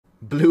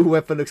Blue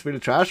weapon looks pretty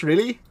trash,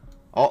 really?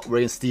 Oh, we're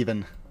in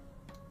Steven.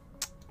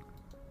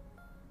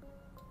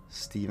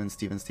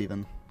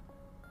 Steven.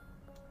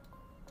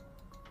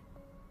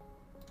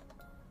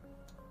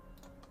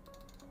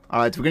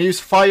 Alright, we're gonna use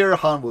Fire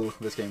Hanwoo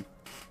this game.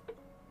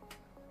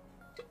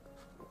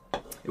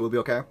 It will be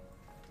okay.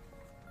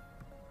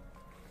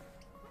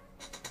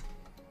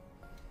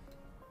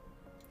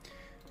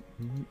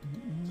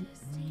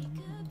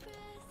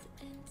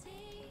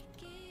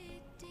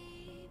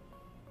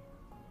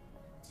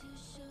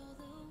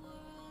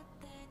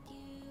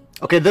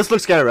 Okay, this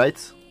looks scary,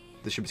 right?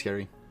 This should be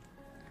scary.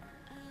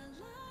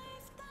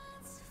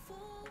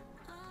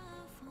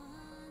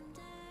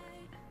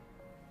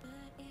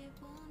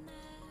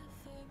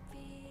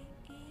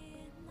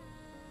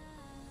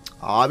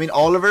 I mean,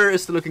 Oliver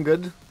is still looking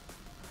good.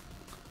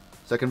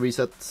 So I can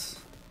reset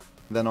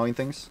the annoying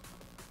things.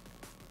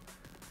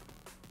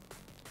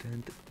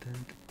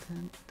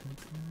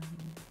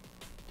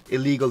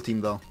 Illegal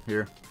team though,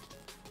 here.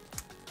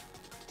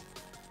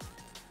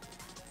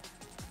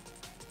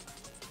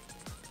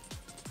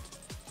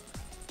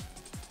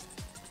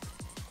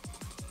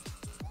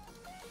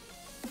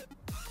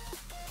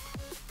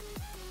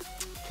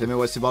 Tell me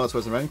why Sibala's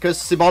wasn't Ren. Because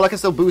Sibala can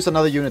still boost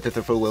another unit if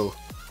they're full will.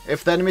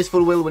 If the enemy's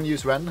full will when you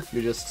use Ren,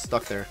 you're just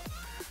stuck there,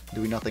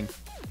 doing nothing.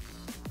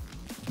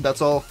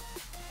 That's all.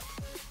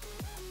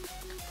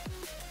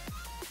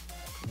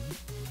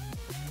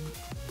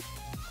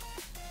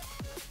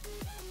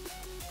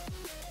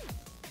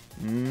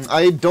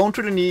 I don't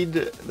really need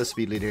the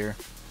speed lead here.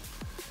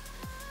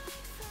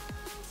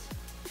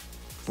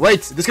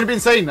 Wait, this is gonna be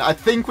insane. I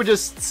think we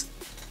just...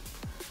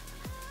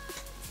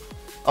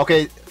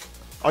 Okay,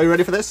 are you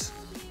ready for this?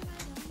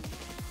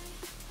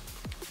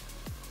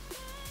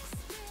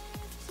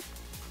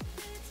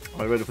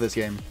 Are you ready for this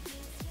game?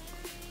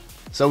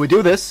 So we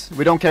do this.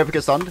 We don't care if we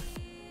get stunned.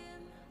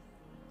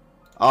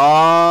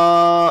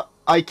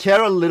 I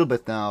care a little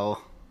bit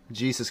now.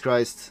 Jesus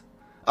Christ.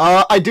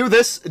 I do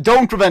this.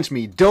 Don't revenge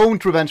me.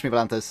 Don't revenge me,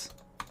 Valantis.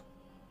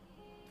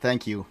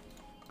 Thank you.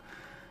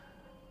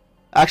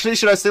 Actually,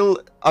 should I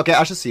still... Okay,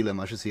 I should seal him.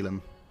 I should seal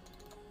him.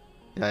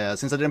 Yeah.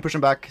 Since I didn't push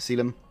him back, seal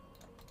him.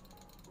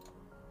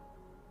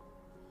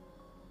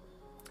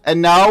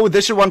 And now,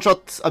 this should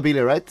one-shot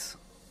Abelia, right?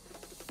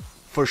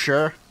 For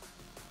sure.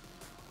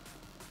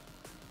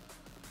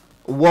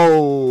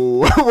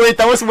 Whoa. Wait,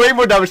 that was way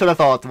more damage than I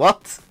thought.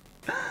 What?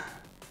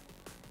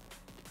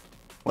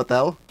 What the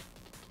hell?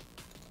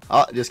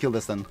 Ah, just kill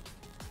this then.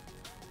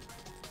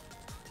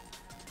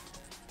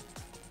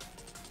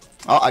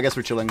 Oh, I guess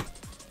we're chilling.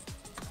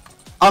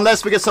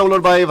 Unless we get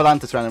soloed by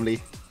Valantis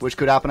randomly. Which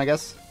could happen, I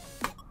guess.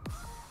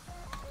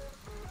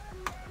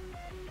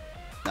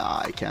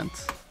 Nah, I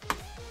can't.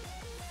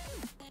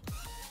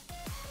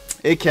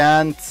 It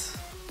can't.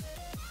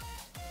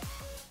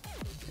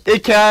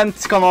 It can't,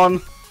 come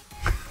on.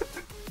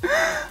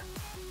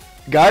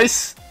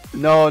 Guys?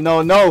 No.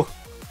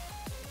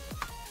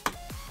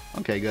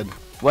 Okay, good.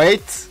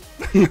 Wait.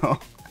 No.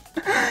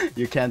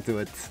 You can't do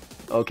it.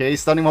 Okay,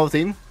 stunning my whole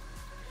team.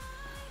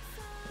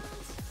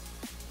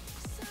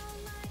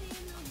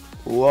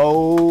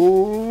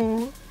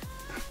 Whoa.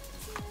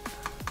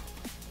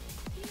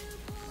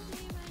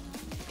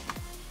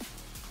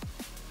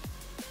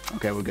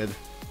 Okay, we're good.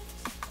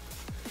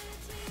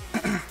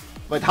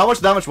 Wait, how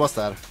much damage was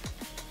that?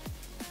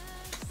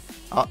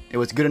 Oh, it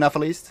was good enough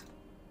at least.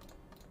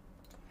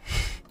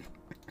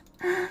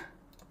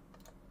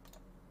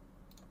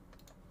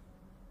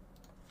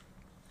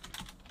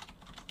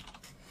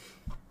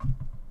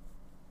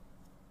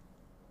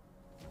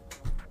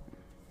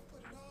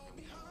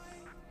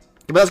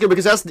 But that's good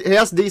because he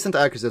has decent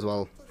accuracy as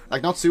well.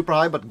 Like, not super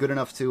high, but good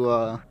enough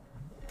to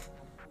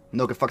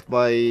not get fucked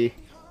by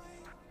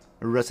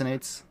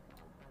resonates.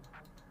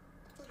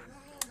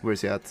 Where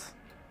is he at?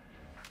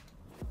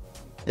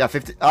 Yeah,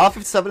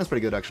 57 is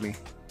pretty good actually.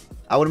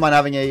 I wouldn't mind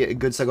having a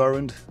good cigar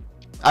wound.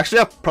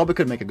 Actually, I probably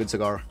could make a good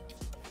cigar.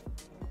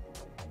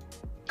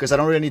 Because I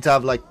don't really need to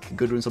have like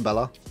good runes on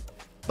Bella.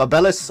 But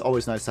Bella is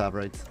always nice to have,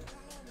 right?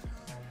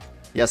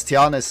 Yes,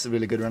 Tiana is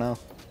really good right now.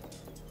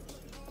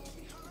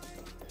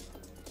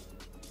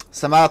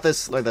 Samath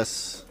is like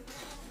this.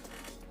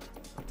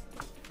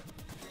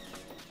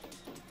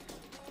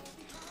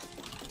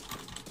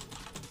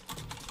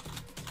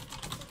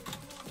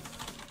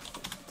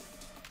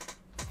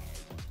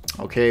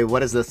 Okay,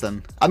 what is this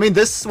then? I mean,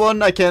 this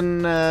one I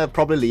can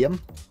probably Liam.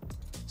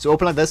 So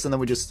open like this and then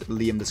we just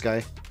Liam this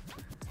guy.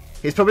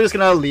 He's probably just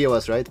gonna Leo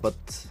us, right? But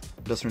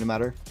it doesn't really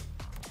matter.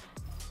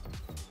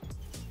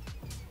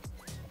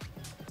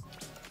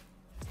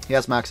 He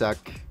has Maxac.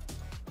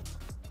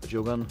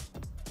 Jogan.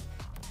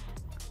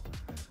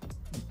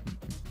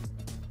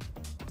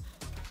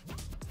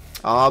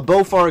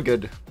 Both are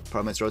good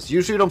parameters.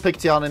 Usually you don't pick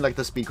Tiana in like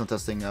the speed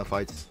contesting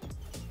fights.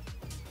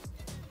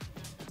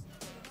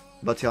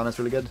 But Tiana's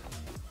really good.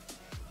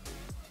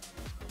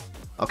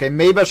 Okay,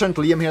 maybe I shouldn't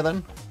Liam here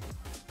then.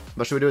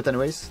 But should we do it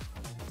anyways?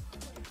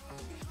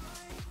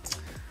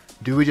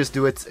 Do we just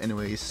do it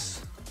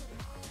anyways?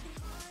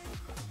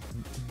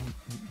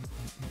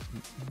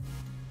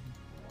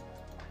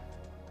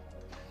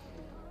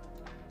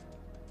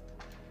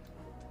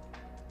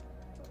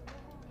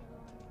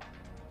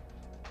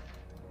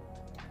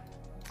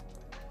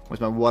 Where's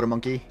my water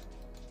monkey?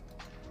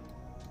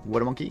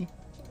 Water monkey?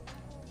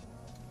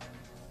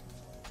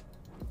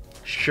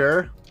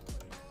 Sure.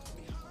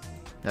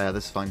 Yeah,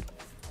 this is fine.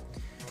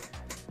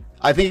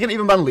 I think you can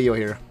even ban Leo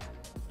here.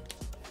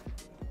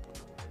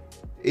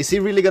 Is he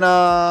really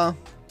gonna...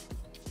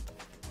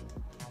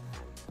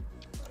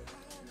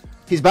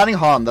 He's banning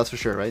Han, that's for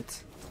sure,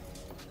 right?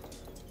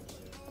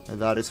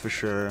 That is for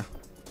sure.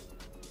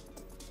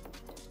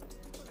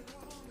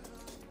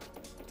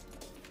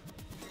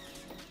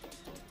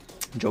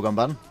 Jogan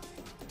ban?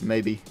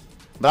 Maybe.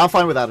 But I'm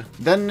fine with that.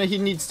 Then he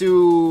needs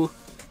to...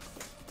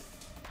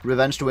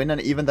 Revenge to win,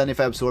 and even then if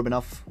I absorb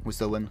enough, we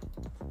still win.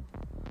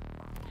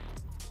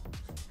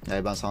 Yeah,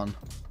 he bans Han.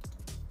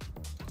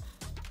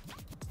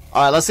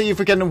 Alright, let's see if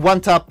we can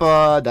one-tap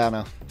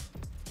Dana.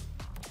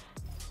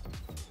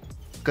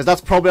 Because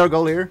that's probably our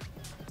goal here.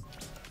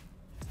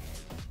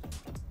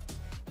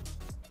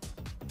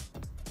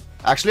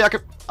 Actually,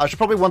 I should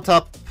probably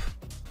one-tap...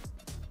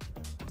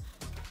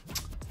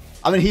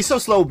 I mean, he's so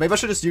slow. Maybe I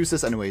should just use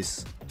this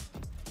anyways.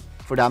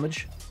 For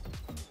damage.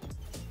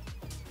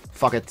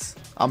 Fuck it.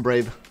 I'm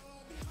brave.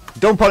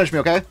 Don't punish me,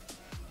 okay?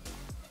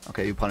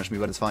 Okay, you punish me,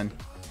 but it's fine.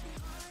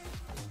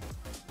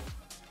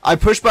 I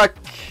pushed back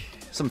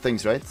some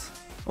things, right?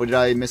 Or did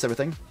I miss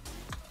everything?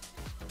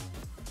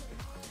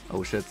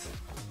 Oh shit.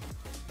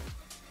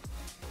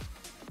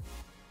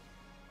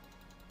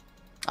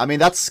 I mean,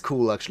 that's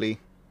cool, actually.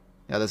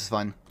 Yeah, this is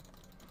fine.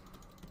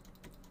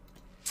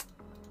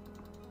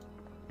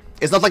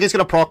 It's not like he's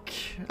gonna proc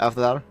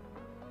after that.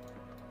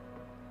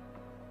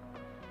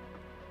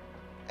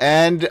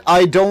 And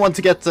I don't want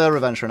to get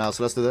revenge right now,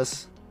 so let's do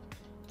this.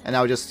 And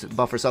now we just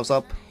buff ourselves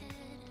up.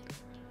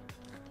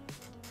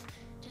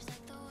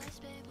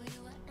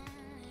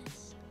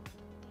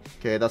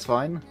 Okay, that's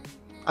fine.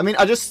 I mean,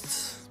 I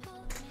just...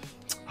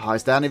 Oh,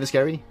 is Dan even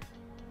scary?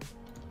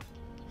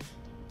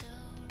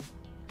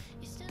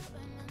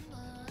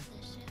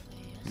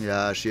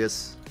 Yeah, she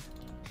is.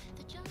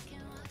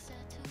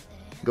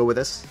 Go with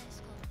this.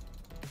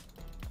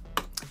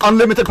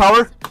 Unlimited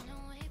power?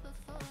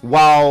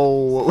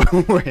 Wow.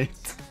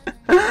 Wait.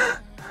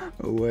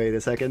 Wait a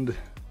second.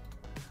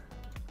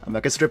 I'm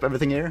not gonna strip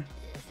everything here.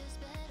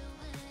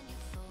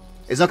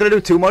 It's not gonna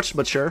do too much,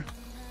 but sure.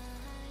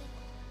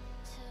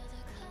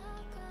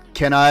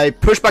 Can I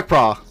push back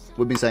Pra?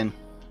 Would be insane.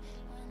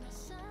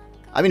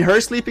 I mean,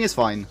 her sleeping is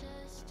fine.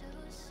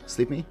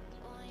 Sleep me?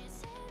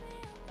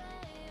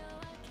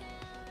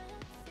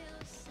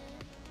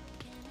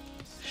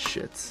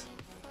 Shit.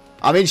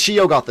 I mean,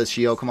 Shio got this,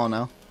 Shio. Come on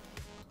now.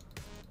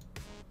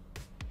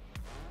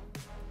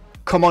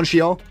 Come on,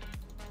 Shio.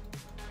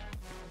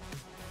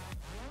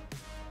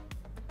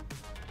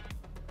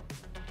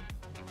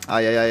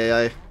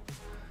 Aye.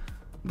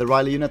 The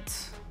Riley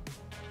unit.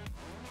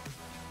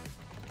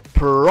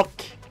 Proc.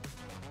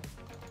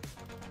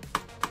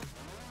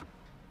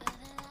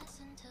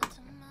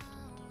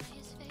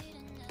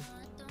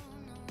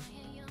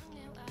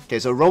 Okay,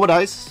 so Robo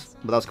dies,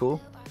 but that's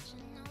cool.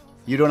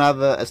 You don't have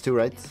S2,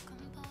 right?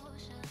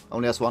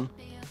 Only S1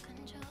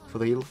 for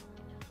the heal.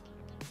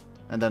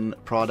 And then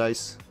Pra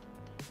dies.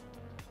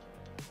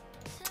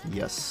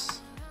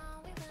 Yes.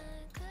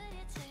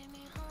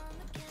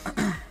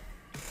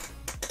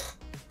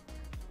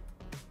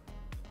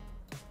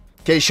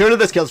 Okay, surely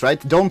this kills,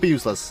 right? Don't be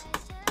useless.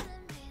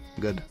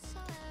 Good.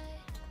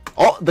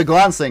 Oh, the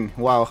glancing.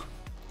 Wow.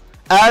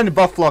 And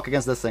buff block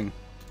against this thing.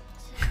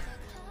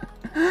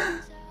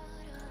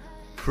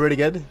 Pretty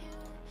good.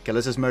 Okay,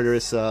 let's just murder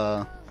his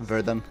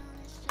Verdun.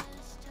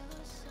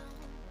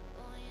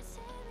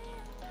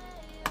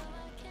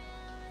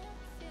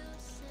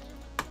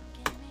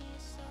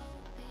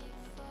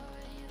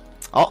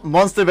 Oh,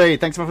 Monster Bay,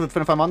 thanks for the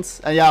 25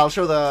 months. And yeah, I'll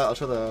show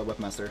the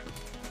Weapon Master.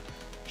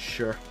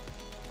 Sure.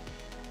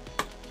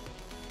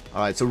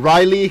 Alright, so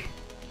Riley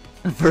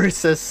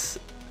versus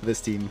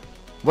this team.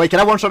 Wait, can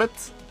I one-shot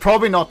it?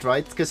 Probably not,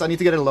 right? Because I need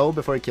to get it low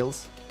before it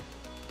kills.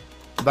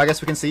 But I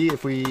guess we can see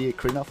if we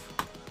crit enough.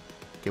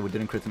 Okay, we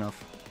didn't crit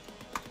enough.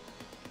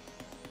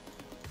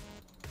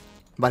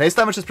 But his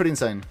damage is pretty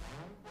insane.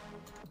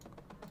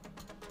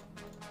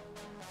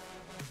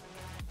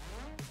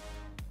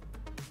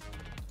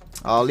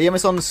 Liam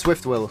is on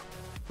Swift Will.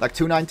 Like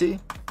 290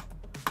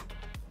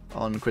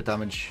 on crit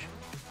damage.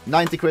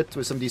 90 crit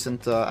with some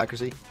decent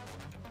accuracy.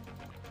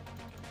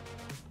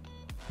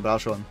 But I'll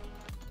show him.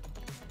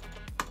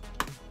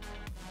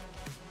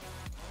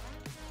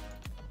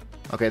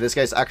 Okay, this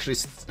guy's actually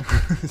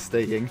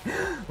staying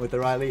with the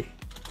Riley.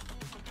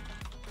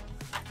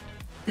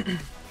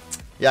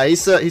 Yeah,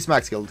 he's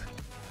max skilled.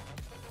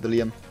 The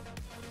Liam.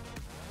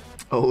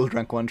 Old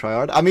rank 1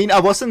 tryhard. I mean, I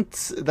wasn't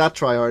that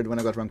tryhard when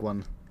I got rank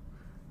 1.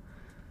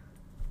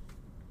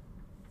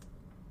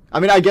 I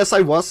mean, I guess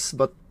I was,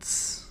 but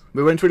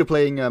we weren't really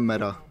playing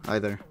meta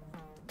either.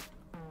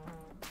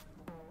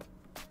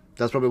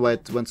 That's probably why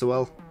it went so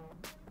well.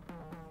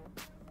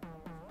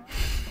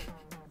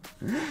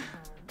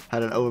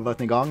 Had an overbutt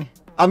Nigong.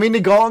 I mean,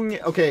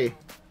 Nigong, okay.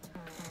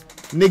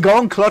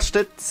 Nigong clutched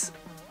it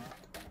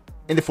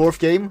in the 4th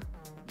game.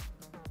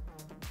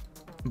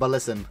 But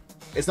listen,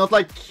 It's not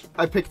like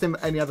I picked him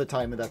any other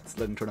time in that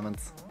Legend tournament.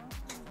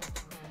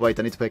 Wait,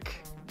 I need to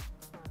pick.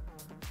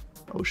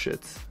 Oh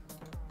shit.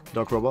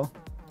 Dark Robo.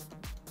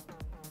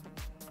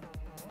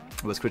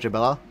 Was Critcher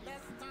Bella?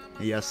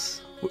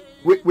 Yes.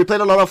 We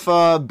played a lot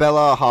of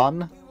Bella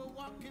Han.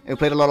 We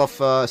played a lot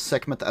of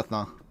Sekhmet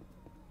Ethna.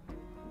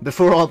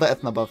 Before all the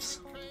Ethna buffs.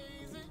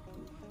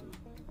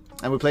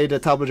 And we played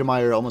Tablo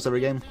Jamire almost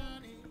every game.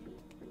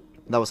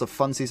 That was a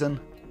fun season.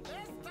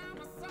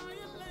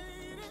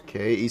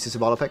 Okay, easy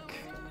Sibala pick.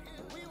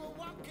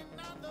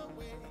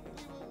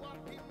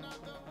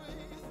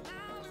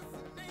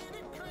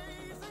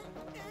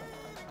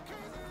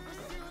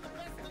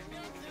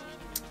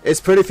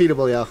 It's pretty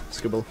feasible, yeah,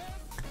 Scribble.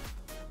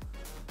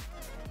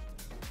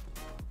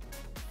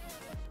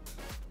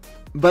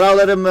 But I'll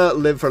let him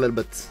live for a little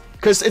bit.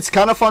 Because it's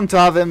kind of fun to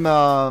have him...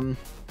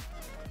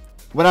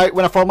 When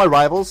I follow my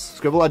rivals,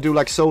 Scribble, I do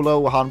like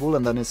solo Hanvul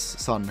and then his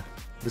son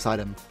beside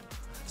him.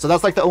 So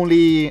that's like the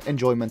only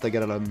enjoyment I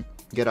get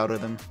out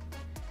of him.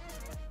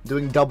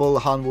 Doing double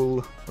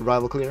Hanvul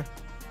rival clear.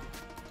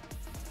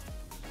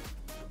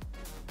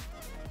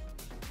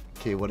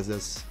 Okay, what is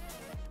this?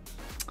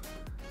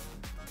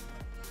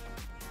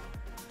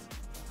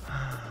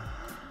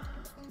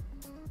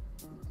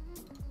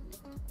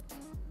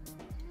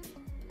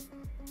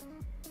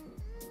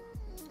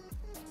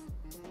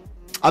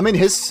 I mean,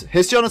 his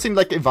Janna seemed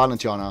like a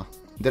violent Janna,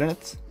 didn't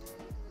it?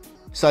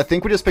 So I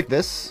think we just pick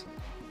this,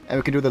 and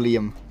we can do the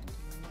Liam.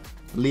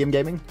 Liam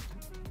Gaming.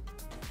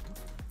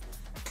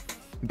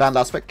 Ban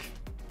last pick.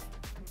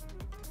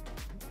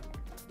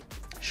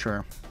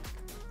 Sure.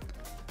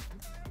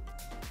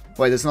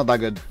 Wait, it's not that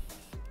good.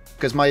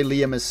 Because my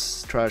Liam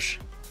is trash.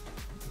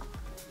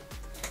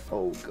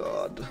 Oh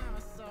god.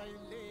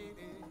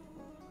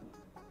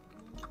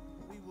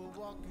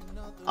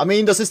 I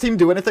mean, does his team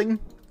do anything?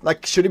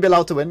 Like, should he be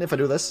allowed to win if I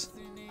do this?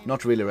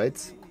 Not really,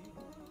 right?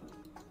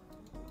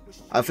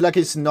 I feel like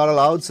he's not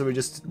allowed, so we're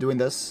just doing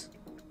this.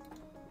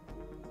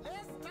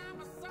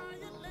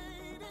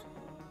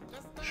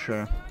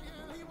 Sure.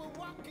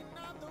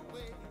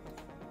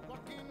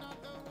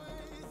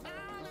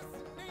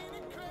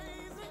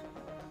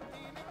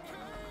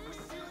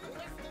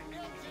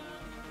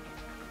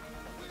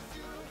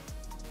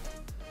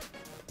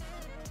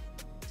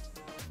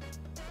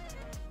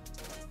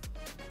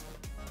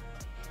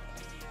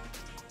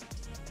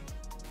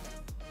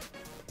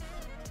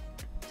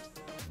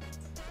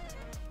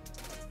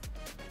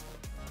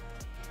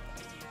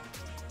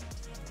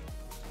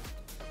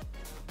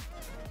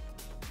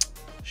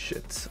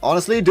 Shit.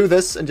 Honestly, do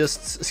this and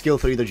just skill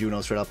 3 the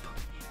Juno straight up.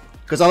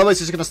 Because otherwise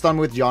he's gonna stun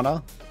with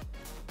Janna.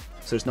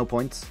 So there's no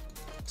point.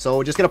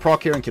 So just get a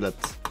proc here and kill it.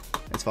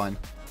 It's fine.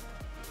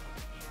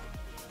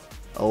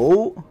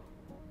 Oh.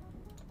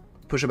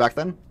 Push it back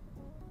then.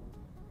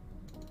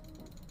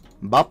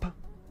 Bop.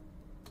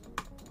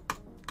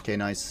 Okay,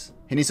 nice.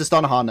 He needs to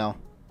stun Han now.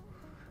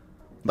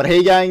 But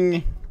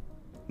Heigang...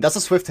 That's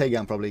a swift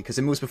Heigang probably, because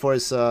he moves before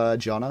his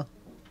Janna.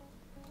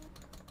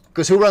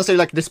 Because who runs there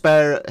like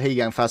Despair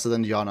Heigang faster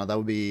than Janna? That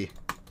would be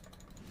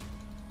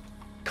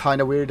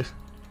kind of weird.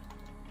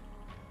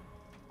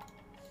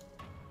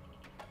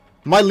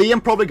 My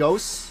Liam probably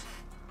goes,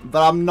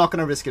 but I'm not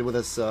gonna risk it with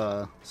his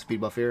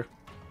speed buff here.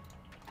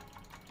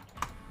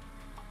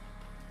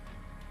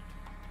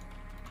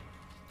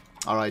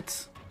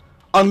 Alright.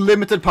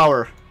 Unlimited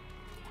power.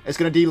 It's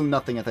gonna deal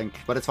nothing, I think,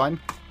 but it's fine.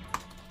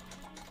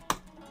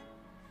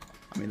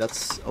 I mean,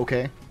 that's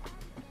okay.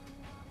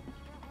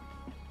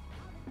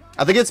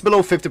 I think it's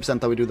below 50%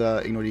 that we do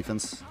the ignore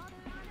defense.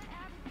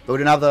 But we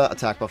didn't have the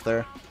attack buff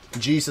there.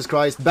 Jesus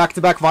Christ.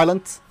 Back-to-back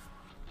violent.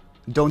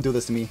 Don't do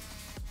this to me.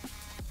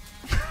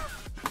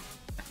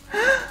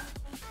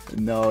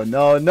 No,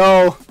 no,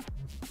 no.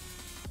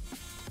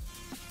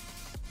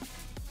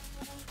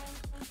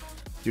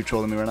 You're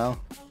trolling me right now.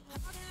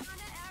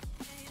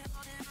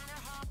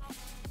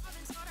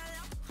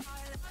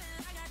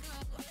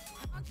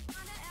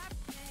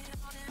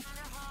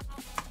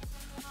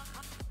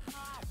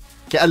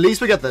 Okay, at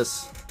least we get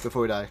this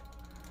before we die.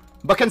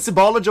 But can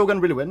Sibala Jogan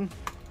really win?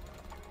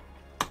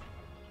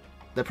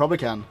 They probably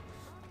can.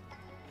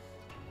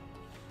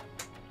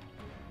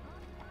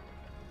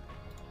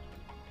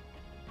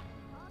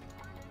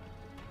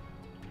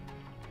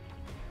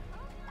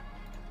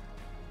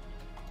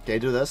 Okay,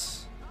 do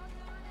this.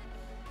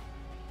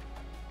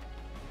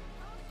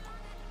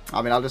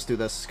 I mean, I'll just do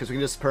this because we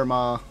can just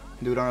perma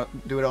do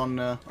it on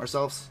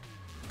ourselves.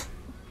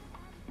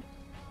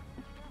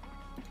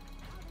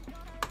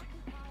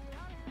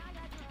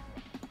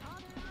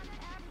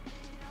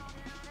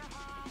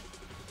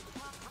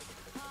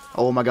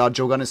 Oh my god,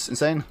 Jogan is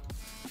insane.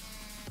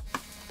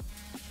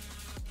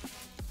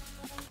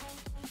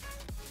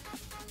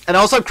 And I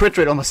also have crit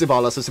rate on my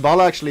Sibala, so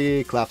Sibala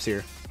actually claps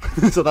here.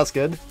 So that's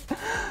good.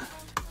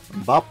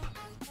 Bop.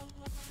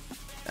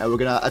 And we're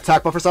gonna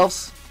attack buff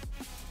ourselves.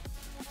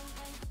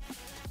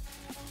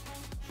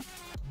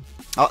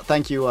 Oh,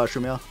 thank you,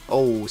 Shumia.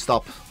 Oh,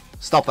 stop.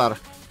 Stop that.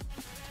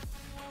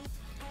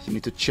 You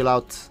need to chill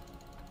out.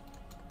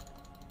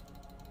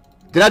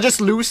 Did I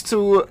just lose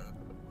to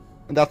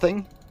that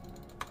thing?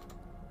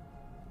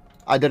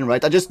 I didn't,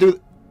 right? I just do...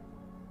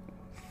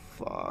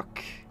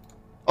 Fuck.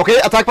 Okay,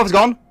 attack buff is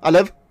gone. I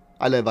live.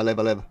 I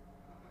live.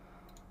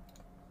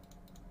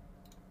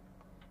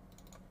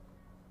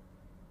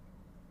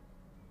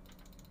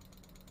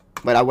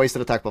 Wait, I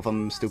wasted attack buff.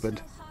 I'm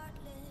stupid.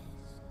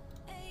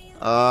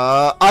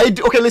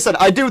 Okay, listen.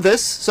 I do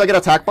this, so I get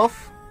attack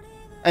buff.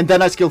 And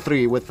then I skill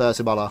 3 with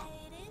Sibala.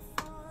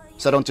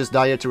 So I don't just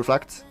die here to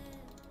reflect.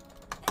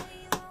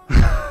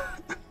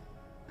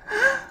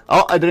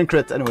 Oh, I didn't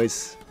crit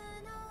anyways.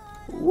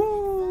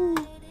 Woo!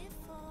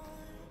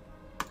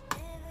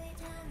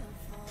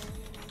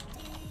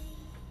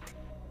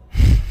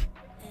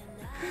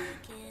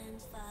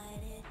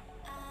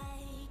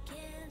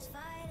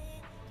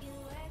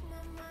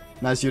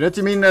 Nice unit.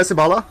 You mean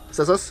Sibala?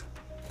 Says us?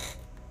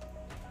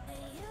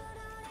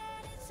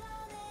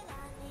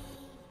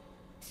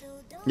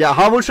 Yeah,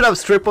 Harwood should have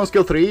strip on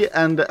skill 3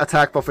 and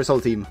attack buff for his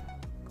whole team.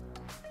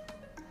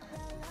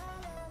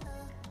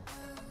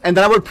 And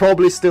then I would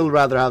probably still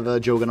rather have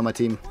Jogan on my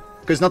team.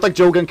 Because it's not like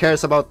Jogan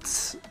cares about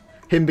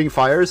him being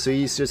fire, so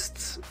he's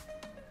just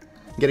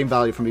getting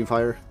value from being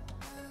fire.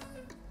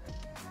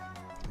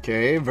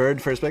 Okay, Verd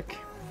first pick.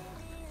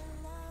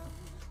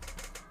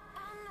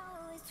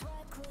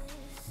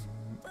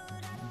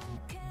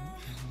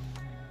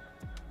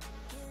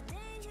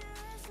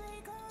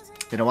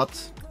 You know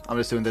what? I'm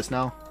just doing this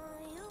now.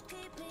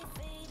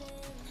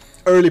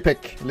 Early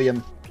pick,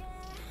 Liam.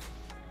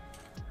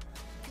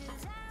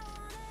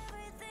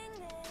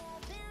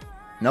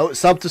 No,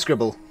 sub to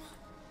scribble.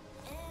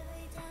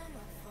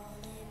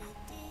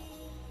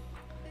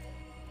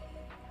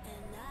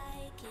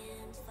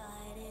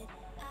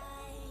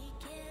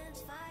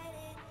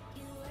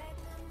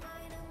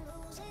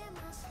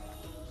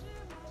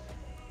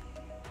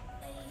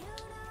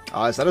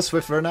 Ah, is that a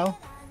Swiffer now?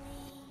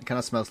 It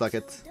kinda smells like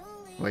it.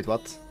 Wait,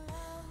 what?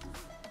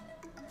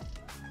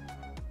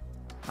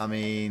 I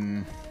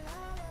mean...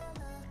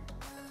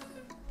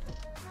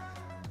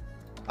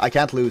 I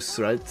can't lose,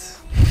 right?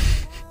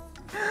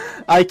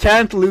 I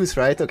can't lose,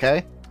 right?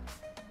 Okay.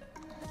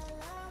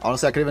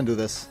 Honestly, I could even do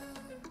this.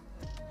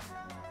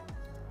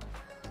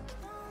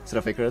 Instead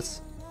of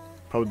Icarus.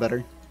 Probably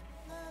better.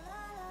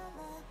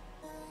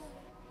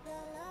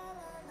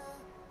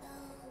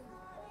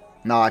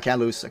 No, I can't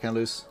lose. I can't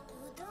lose.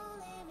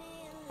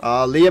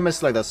 Liam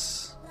is like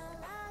this.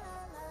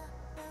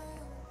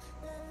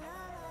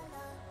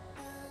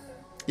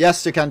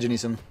 Yes, you can,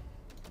 Janisun.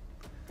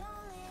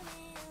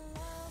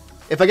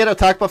 If I get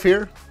attack buff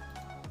here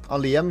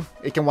on Liam,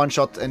 it can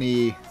one-shot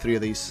any 3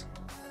 of these.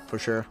 For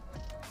sure.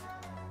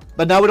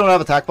 But now we don't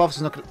have attack buff,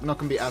 so it's not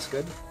going to be as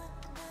good.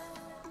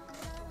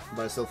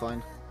 But it's still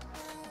fine.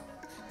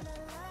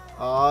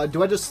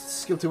 Do I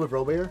just skill 2 with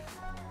Robo here?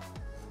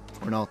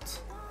 Or not?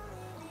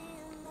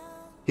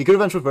 He could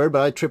avenge with Bird,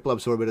 but I triple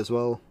absorb it as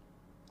well.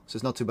 So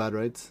it's not too bad,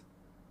 right?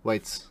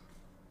 Wait.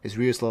 It's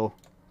really slow.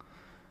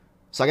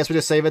 So I guess we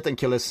just save it and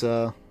kill his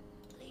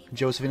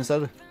Josephine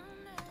instead.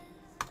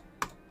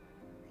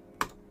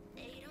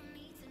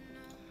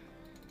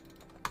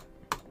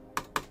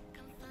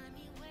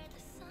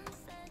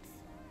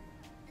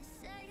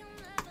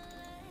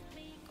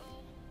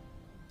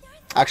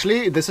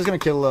 Actually, this is gonna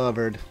kill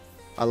Verd.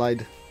 I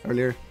lied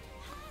earlier.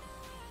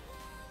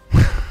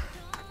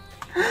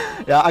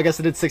 Yeah, I guess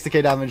it did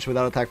 60k damage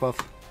without attack buff.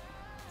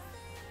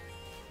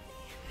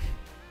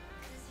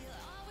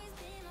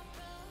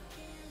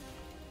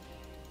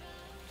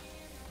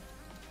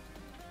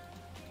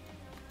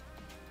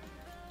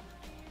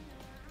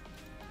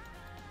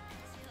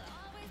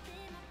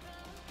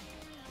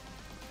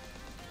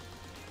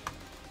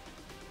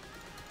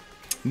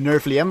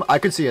 Nerf Liam? I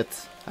could see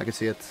it. I could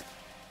see it.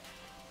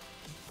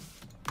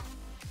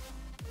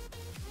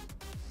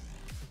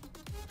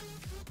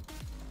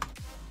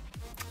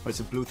 What's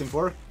the blue thing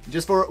for?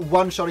 Just for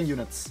one-shotting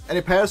units. And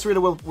it pairs really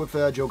well with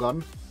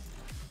Jogan.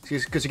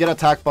 Because you get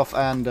attack buff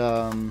and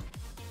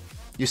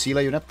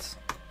Usila unit.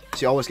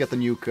 So you always get the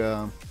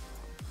nuke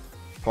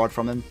part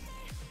from him.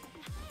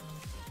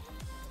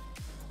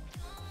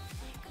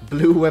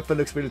 Blue weapon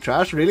looks pretty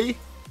trash, really?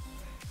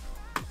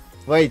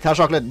 Wait, Hash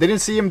Chocolate, didn't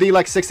see him deal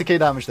like 60k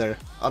damage there,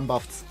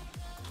 unbuffed.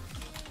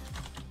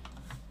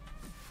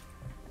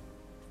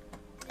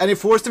 And he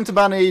forced him to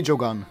ban a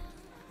Jogan.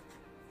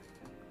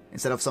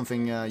 Instead of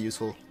something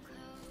useful.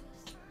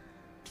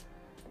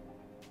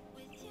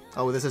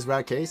 Oh, this is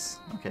rare case?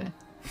 Okay.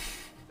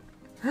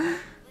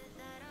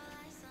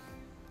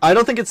 I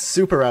don't think it's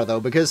super rare though,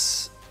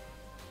 because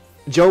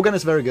Jogan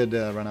is very good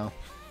right now.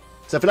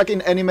 So I feel like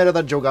in any meta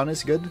that Jogan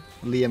is good,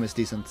 Liam is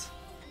decent.